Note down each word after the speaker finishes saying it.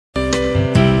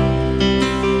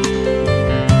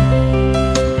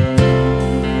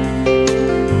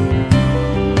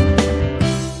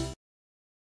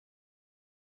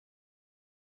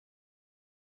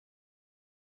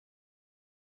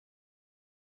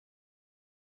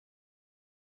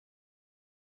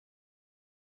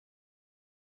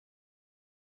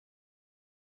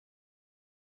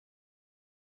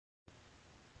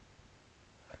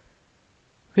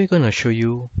We're going to show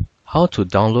you how to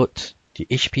download the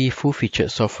HP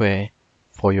full-featured software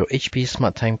for your HP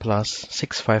SmartTime Plus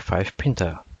 655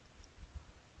 printer.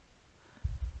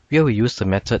 We will use the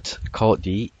method called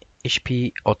the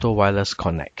HP Auto Wireless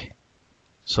Connect.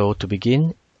 So to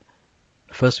begin,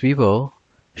 first we will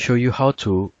show you how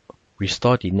to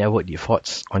restore the network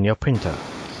defaults on your printer.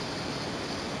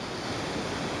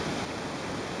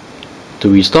 To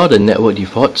restore the network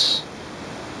defaults,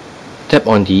 tap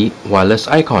on the wireless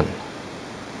icon.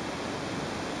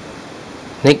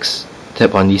 Next,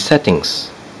 tap on the settings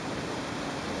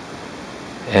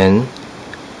and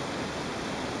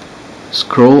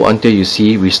scroll until you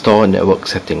see Restore Network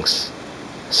Settings.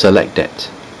 Select that.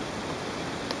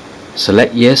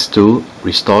 Select Yes to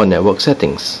restore network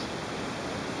settings.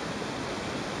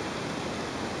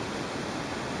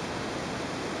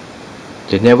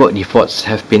 The network defaults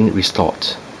have been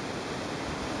restored.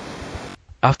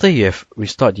 After you have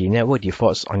restored the network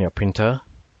defaults on your printer,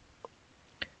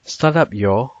 start up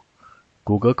your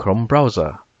Google Chrome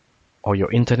browser or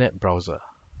your internet browser.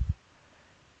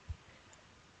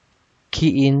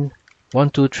 Key in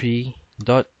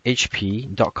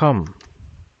 123.hp.com.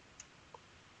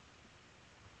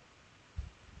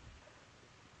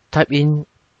 Type in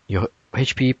your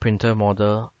HP printer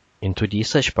model into the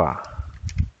search bar.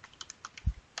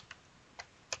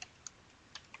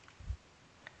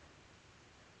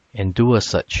 And do a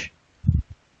search.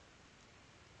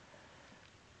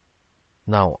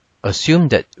 Now, assume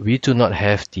that we do not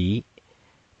have the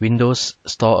Windows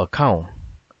Store account,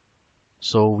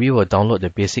 so we will download the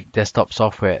basic desktop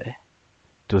software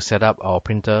to set up our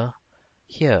printer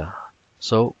here.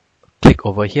 So, click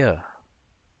over here.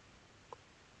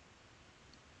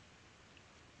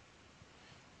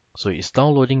 So it's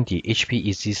downloading the HP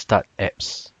Easy Start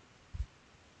apps.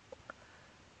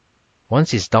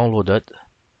 Once it's downloaded,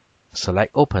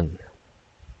 select Open.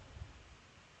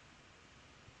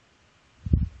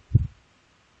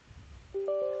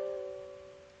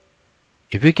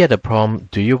 If you get a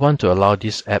prompt, do you want to allow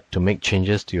this app to make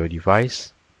changes to your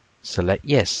device? Select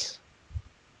Yes.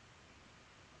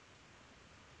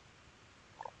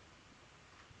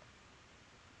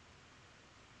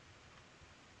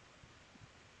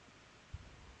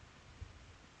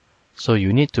 So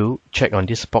you need to check on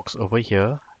this box over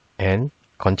here and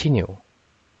continue.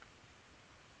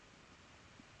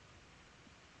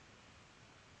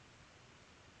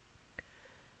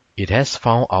 It has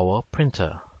found our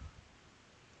printer.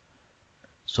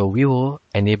 So we will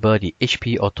enable the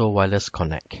HP Auto Wireless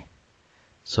Connect.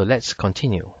 So let's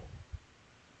continue.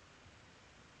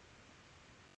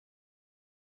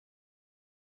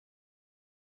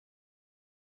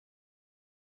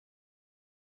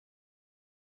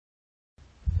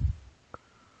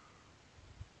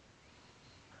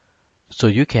 So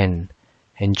you can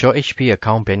enjoy HP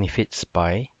account benefits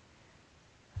by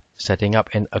setting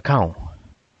up an account.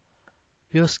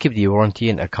 We'll skip the warranty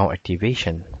and account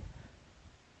activation.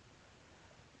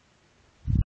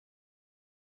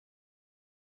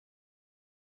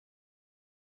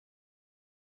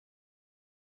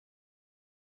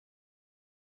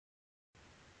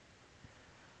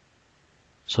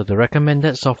 So the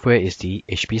recommended software is the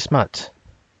HP Smart.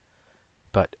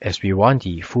 But as we want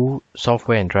the full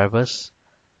software and drivers,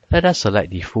 let us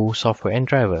select the full software and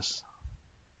drivers.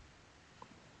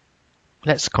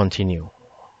 Let's continue.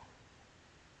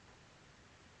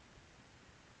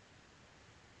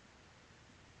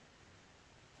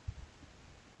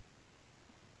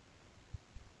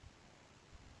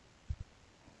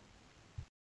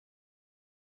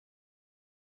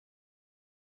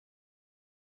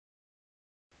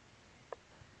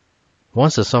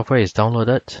 Once the software is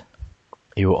downloaded,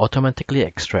 it will automatically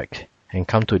extract and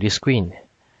come to this screen.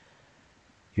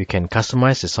 You can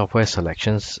customize the software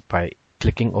selections by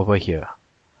clicking over here.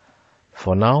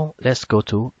 For now, let's go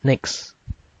to Next.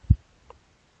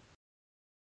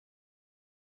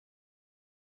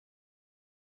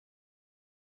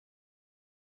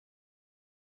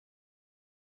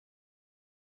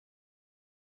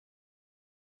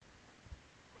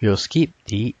 We'll skip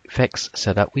the Fax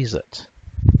Setup Wizard.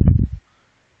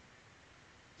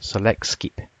 Select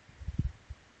Skip.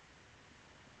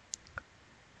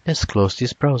 Let's close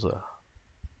this browser.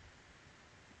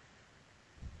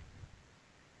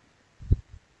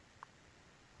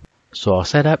 So our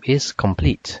setup is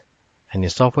complete and the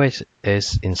software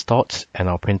is installed and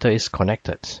our printer is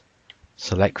connected.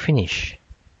 Select Finish.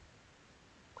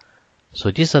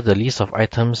 So these are the list of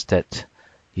items that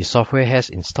the software has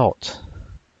installed.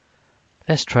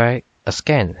 Let's try a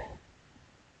scan.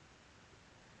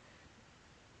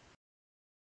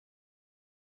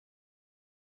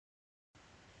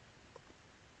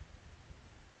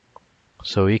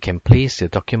 So you can place the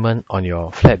document on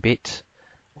your flatbed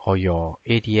or your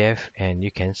ADF and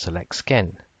you can select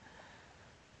scan.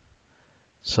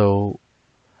 So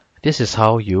this is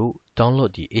how you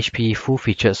download the HP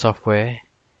full-featured software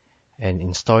and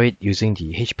install it using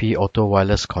the HP Auto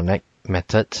Wireless Connect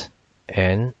method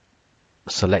and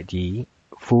select the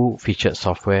full-featured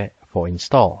software for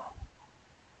install.